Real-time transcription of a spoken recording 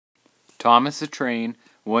Thomas a train,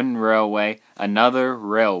 one railway, another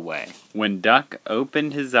railway. When Duck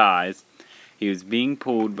opened his eyes, he was being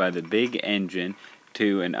pulled by the big engine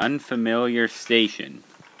to an unfamiliar station.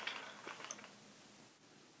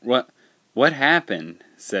 What happened?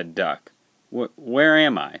 Said Duck. Where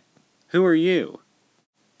am I? Who are you?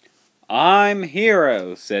 I'm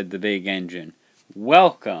Hero, said the big engine.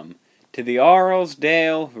 Welcome to the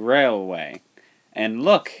Arlesdale Railway. And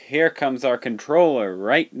look, here comes our controller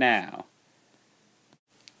right now.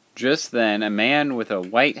 Just then, a man with a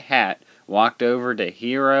white hat walked over to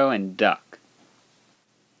Hero and Duck.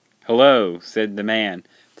 Hello, said the man.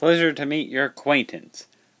 Pleasure to meet your acquaintance.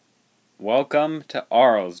 Welcome to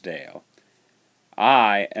Arlesdale.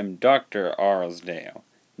 I am Dr. Arlesdale.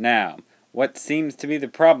 Now, what seems to be the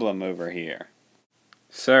problem over here?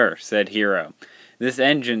 Sir, said Hero, this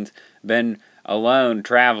engine's been alone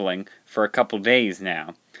traveling for a couple days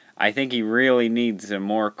now. I think he really needs some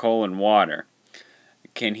more coal and water.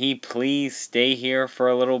 Can he please stay here for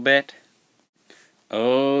a little bit?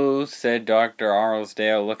 Oh, said Dr.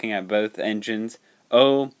 Arlesdale, looking at both engines.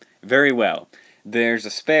 Oh, very well. There's a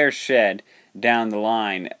spare shed down the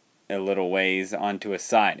line a little ways onto a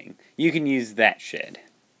siding. You can use that shed.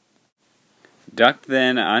 Duck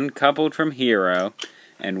then uncoupled from Hero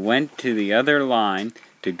and went to the other line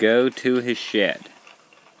to go to his shed.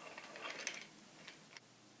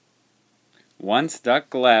 Once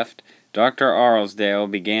Duck left, Dr.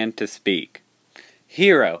 Arlesdale began to speak.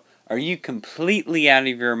 Hero, are you completely out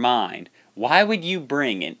of your mind? Why would you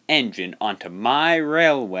bring an engine onto my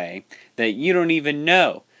railway that you don't even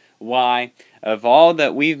know? Why, of all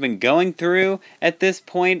that we've been going through at this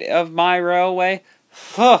point of my railway,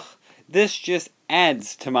 this just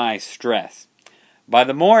adds to my stress. By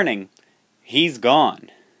the morning, he's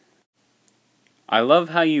gone. I love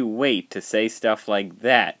how you wait to say stuff like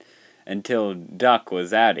that until Duck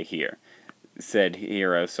was out of here, said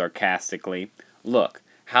Hero sarcastically. Look,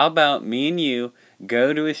 how about me and you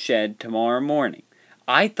go to his shed tomorrow morning?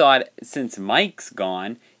 I thought since Mike's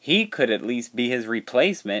gone, he could at least be his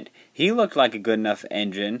replacement. He looked like a good enough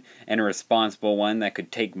engine and a responsible one that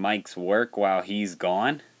could take Mike's work while he's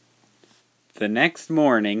gone. The next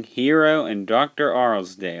morning, Hero and Dr.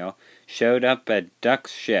 Arlesdale showed up at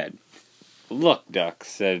Duck's shed. Look, Duck,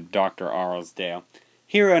 said Dr. Arlesdale.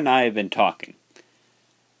 Hero and I have been talking.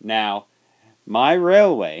 Now, my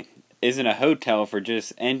railway isn't a hotel for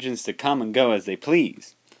just engines to come and go as they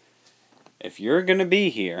please. If you're going to be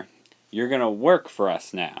here, you're going to work for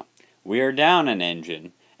us now. We are down an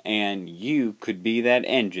engine, and you could be that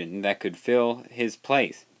engine that could fill his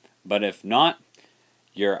place. But if not,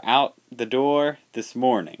 you're out the door this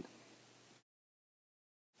morning.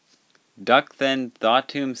 Duck then thought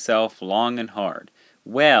to himself long and hard.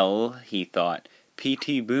 Well, he thought,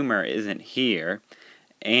 P.T. Boomer isn't here,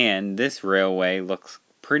 and this railway looks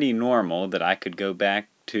pretty normal that I could go back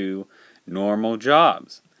to normal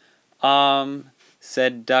jobs.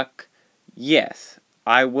 Said Duck, yes,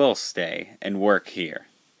 I will stay and work here.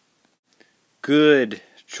 Good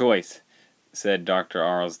choice, said Dr.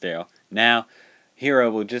 Arlesdale. Now,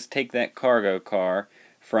 Hero will just take that cargo car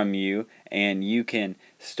from you, and you can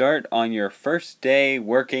start on your first day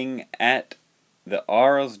working at the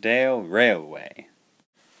Arlesdale Railway.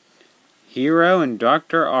 Hero and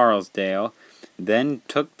Dr. Arlesdale then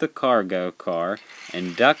took the cargo car,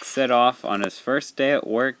 and Duck set off on his first day at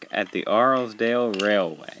work at the Arlesdale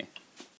Railway.